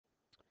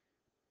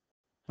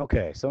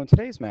Okay, so in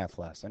today's math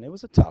lesson, it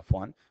was a tough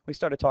one. We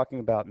started talking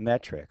about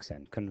metrics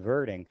and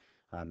converting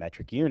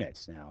metric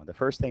units. Now, the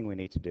first thing we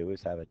need to do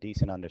is have a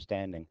decent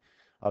understanding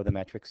of the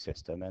metric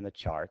system and the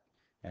chart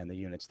and the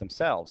units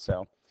themselves.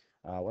 So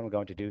what I'm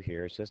going to do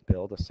here is just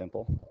build a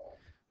simple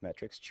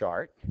metrics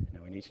chart.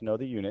 Now, we need to know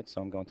the units,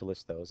 so I'm going to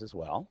list those as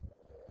well.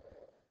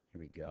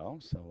 Here we go.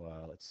 So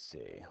let's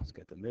see. Let's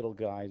get the middle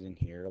guys in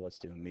here. Let's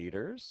do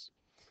meters.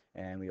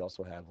 And we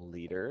also have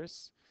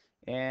liters.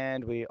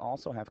 And we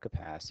also have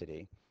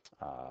capacity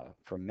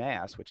for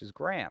mass, which is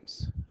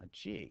grams, a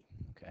G.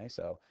 Okay,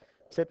 so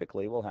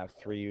typically we'll have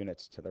 3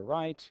 units to the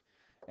right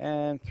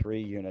and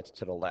 3 units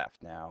to the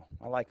left. Now,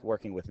 I like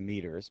working with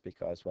meters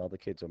because, well, the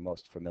kids are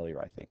most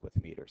familiar, I think, with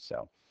meters.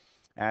 So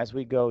as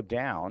we go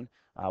down,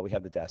 we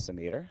have the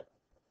decimeter,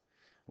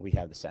 we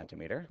have the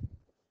centimeter,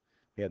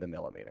 we have the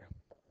millimeter.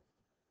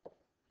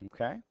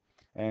 Okay,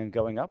 and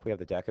going up, we have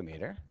the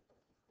decameter.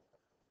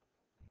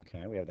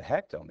 Okay, we have the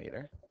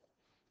hectometer,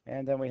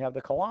 and then we have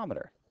the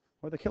kilometer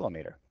or the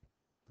kilometer.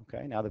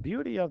 Okay, now the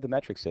beauty of the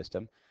metric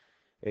system,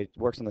 it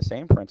works on the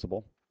same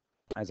principle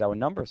as our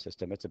number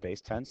system. It's a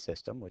base 10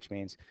 system, which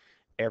means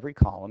every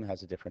column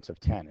has a difference of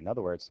 10. In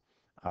other words,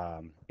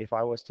 if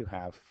I was to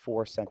have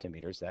 4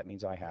 centimeters, that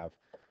means I have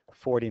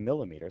 40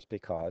 millimeters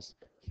because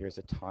here's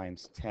a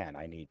times 10.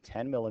 I need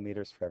 10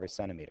 millimeters for every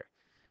centimeter.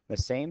 The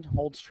same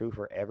holds true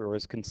for every, or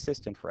is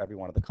consistent for every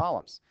one of the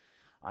columns.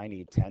 I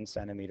need 10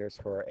 centimeters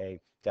for a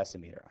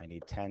decimeter. I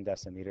need 10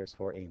 decimeters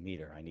for a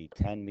meter. I need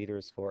 10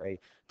 meters for a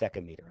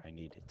decameter. I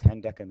need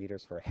 10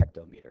 decameters for a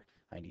hectometer.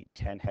 I need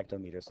 10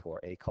 hectometers for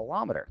a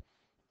kilometer.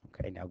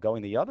 Okay, now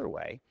going the other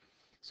way,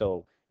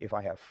 so if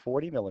I have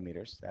 40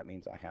 millimeters, that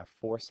means I have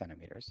 4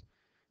 centimeters.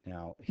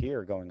 Now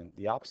here, going in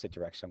the opposite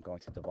direction, I'm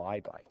going to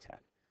divide by 10.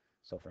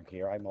 So from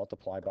here, I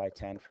multiply by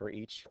 10 for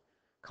each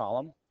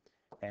column.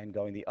 And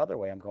going the other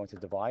way, I'm going to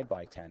divide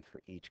by 10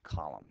 for each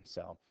column.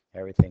 So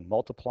everything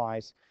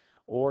multiplies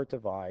or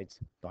divides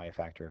by a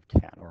factor of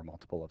 10 or a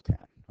multiple of 10.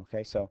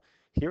 Okay, so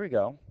here we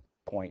go,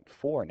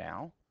 0.4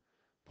 now,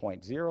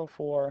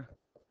 0.04,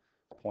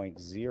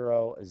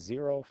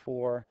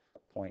 0.004,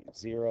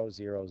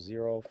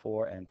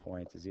 0.0004, and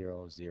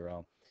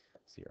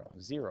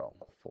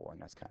 0.00004,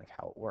 and that's kind of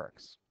how it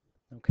works.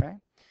 Okay,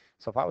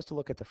 so if I was to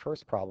look at the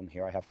first problem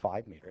here, I have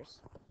 5 meters.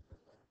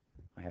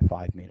 I have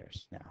 5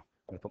 meters. Now,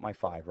 I'm going to put my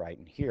 5 right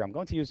in here. I'm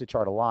going to use the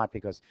chart a lot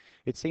because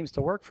it seems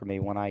to work for me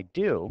when I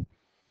do.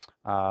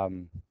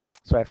 Um,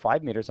 so I have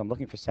 5 meters. I'm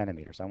looking for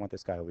centimeters. I want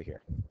this guy over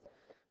here.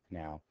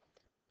 Now,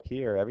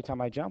 here, every time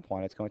I jump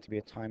one, it's going to be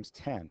a times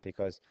 10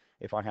 because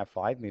if I have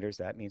 5 meters,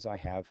 that means I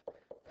have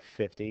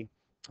 50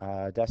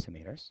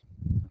 decimeters,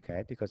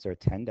 okay, because there are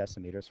 10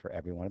 decimeters for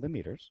every one of the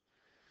meters.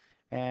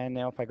 And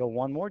now if I go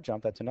one more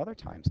jump, that's another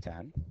times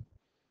 10,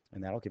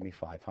 and that'll give me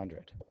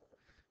 500.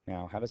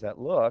 Now, how does that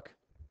look?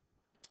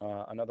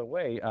 Another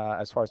way,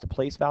 as far as the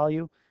place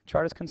value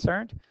chart is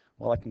concerned,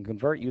 well, I can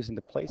convert using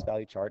the place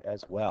value chart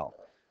as well.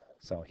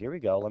 So here we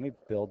go. Let me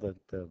build the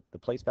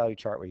place value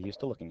chart we're used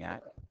to looking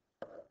at.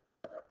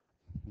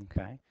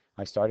 Okay,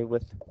 I started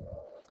with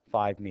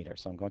 5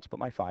 meters, so I'm going to put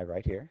my 5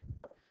 right here.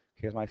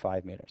 Here's my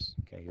 5 meters.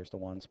 Okay, here's the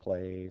ones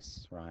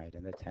place, right,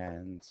 and the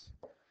tens,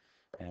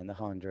 and the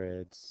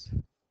hundreds.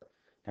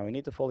 Now we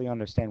need to fully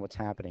understand what's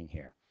happening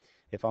here.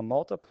 If I'm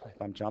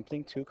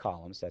jumping 2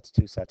 columns, that's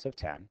 2 sets of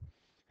 10.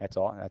 That's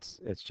all.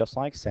 It's just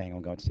like saying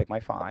I'm going to take my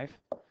 5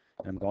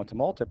 and I'm going to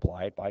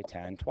multiply it by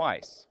 10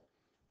 twice.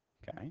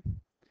 Okay,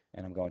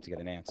 and I'm going to get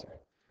an answer.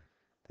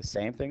 The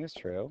same thing is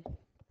true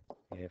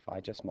if I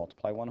just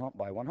multiply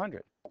by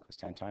 100, because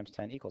 10 times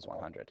 10 equals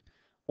 100.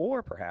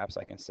 Or perhaps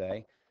I can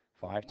say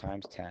 5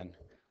 times 10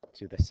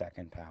 to the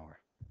second power.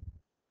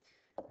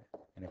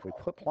 And if we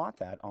plot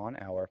that on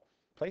our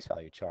place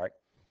value chart,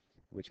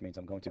 which means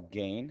I'm going to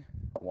gain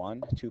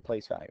 2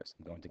 place values.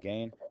 I'm going to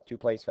gain 2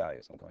 place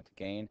values. I'm going to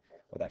gain,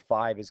 well, that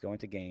 5 is going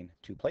to gain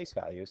 2 place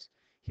values.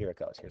 Here it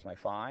goes. Here's my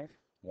 5,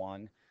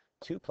 1,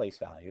 2 place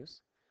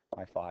values.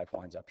 My 5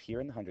 winds up here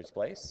in the hundreds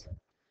place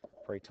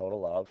for a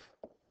total of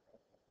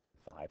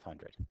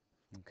 500.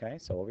 Okay,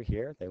 so over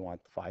here, they want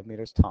 5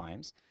 meters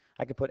times.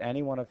 I could put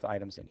any one of the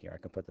items in here.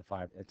 I can put the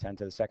 10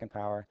 to the second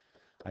power.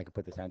 I can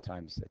put the 10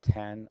 times the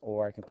 10,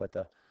 or I can put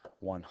the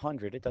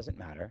 100. It doesn't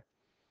matter.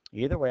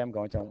 Either way, I'm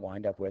going to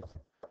wind up with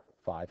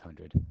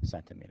 500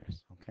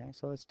 centimeters. Okay,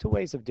 so there's 2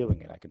 ways of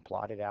doing it. I can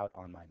plot it out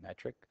on my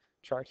metric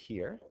chart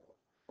here,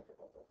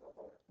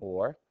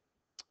 or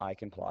I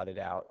can plot it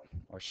out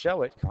or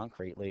show it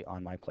concretely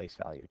on my place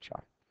value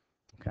chart.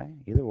 Okay,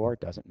 either or,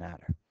 it doesn't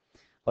matter.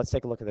 Let's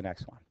take a look at the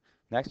next one.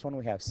 Next one,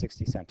 we have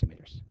 60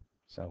 centimeters.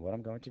 So what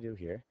I'm going to do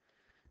here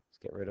is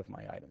get rid of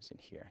my items in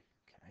here.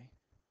 Okay,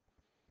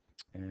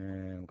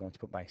 and I'm going to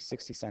put my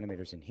 60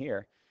 centimeters in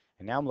here.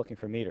 And now I'm looking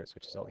for meters,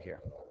 which is over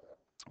here.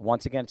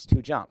 Once again, it's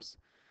 2 jumps.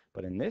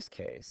 But in this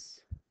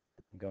case,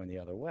 I'm going the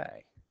other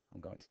way.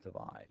 I'm going to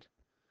divide.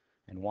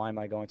 And why am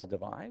I going to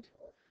divide?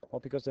 Well,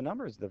 because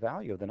the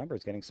value of the number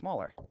is getting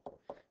smaller.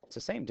 It's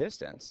the same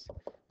distance,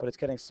 but it's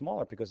getting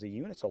smaller because the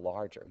units are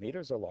larger.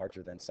 Meters are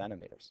larger than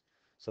centimeters.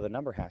 So the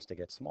number has to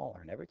get smaller.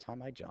 And every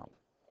time I jump,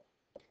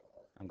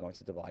 I'm going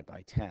to divide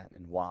by 10.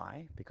 And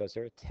why? Because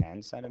there are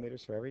 10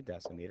 centimeters for every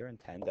decimeter and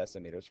 10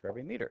 decimeters for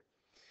every meter.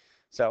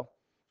 So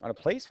on a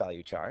place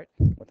value chart,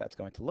 what that's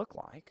going to look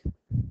like,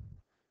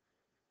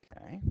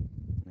 okay,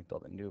 let me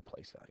build a new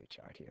place value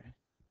chart here.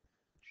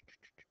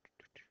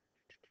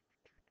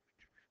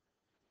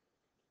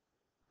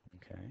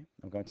 Okay,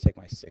 I'm going to take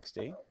my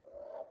 60.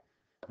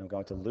 I'm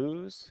going to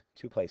lose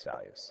 2 place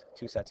values,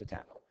 2 sets of 10.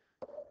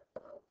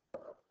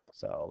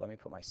 So let me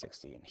put my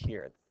 60 in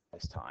here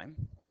this time.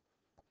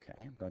 Okay,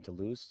 I'm going to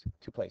lose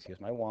 2 places. Here's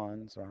my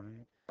ones,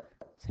 right?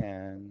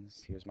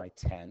 Tens. Here's my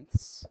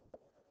tenths.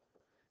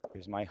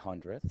 Here's my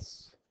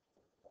hundredths.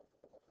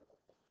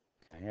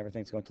 Okay,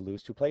 everything's going to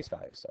lose 2 place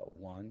values. So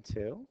 1,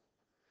 2,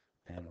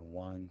 and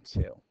 1,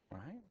 2,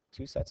 right?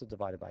 2 sets of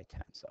divided by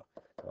 10. So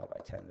divide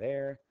by 10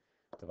 there,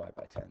 divide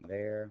by 10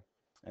 there,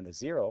 and the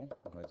 0,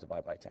 I'm going to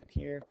divide by 10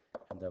 here,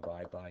 and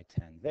divide by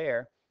 10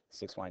 there.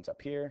 6 winds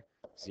up here,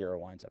 0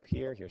 winds up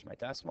here. Here's my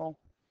decimal,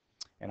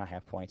 and I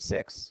have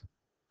 0.6.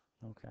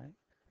 Okay,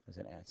 as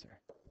an answer.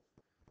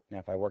 Now,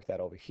 if I work that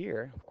over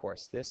here, of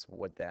course, this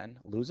would then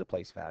lose a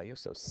place value,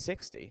 so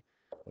 60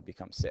 would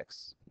become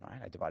 6. Right?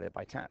 I divided it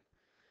by 10.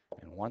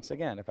 And once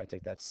again, if I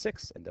take that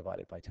 6 and divide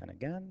it by 10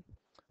 again,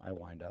 I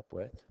wind up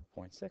with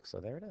 0.6. So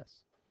there it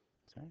is.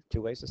 Okay?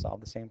 2 ways to solve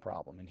the same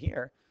problem. And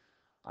here,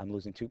 I'm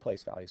losing 2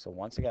 place values. So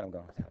once again, I'm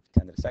going to have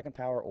 10 to the second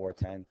power, or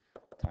 10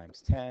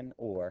 times 10,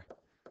 or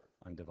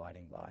I'm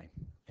dividing by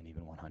an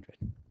even 100.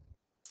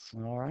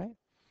 All right.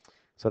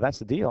 So that's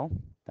the deal.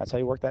 That's how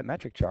you work that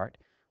metric chart.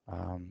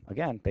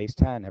 Again, base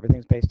 10,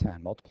 everything's base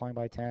 10. Multiplying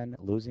by 10,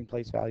 losing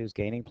place values,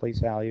 gaining place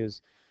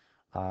values.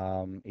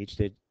 Each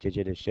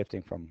digit is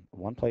shifting from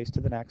one place to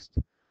the next,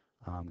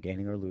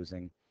 gaining or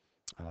losing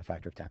a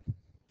factor of 10.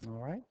 All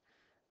right.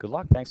 Good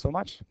luck. Thanks so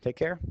much. Take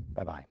care.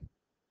 Bye-bye.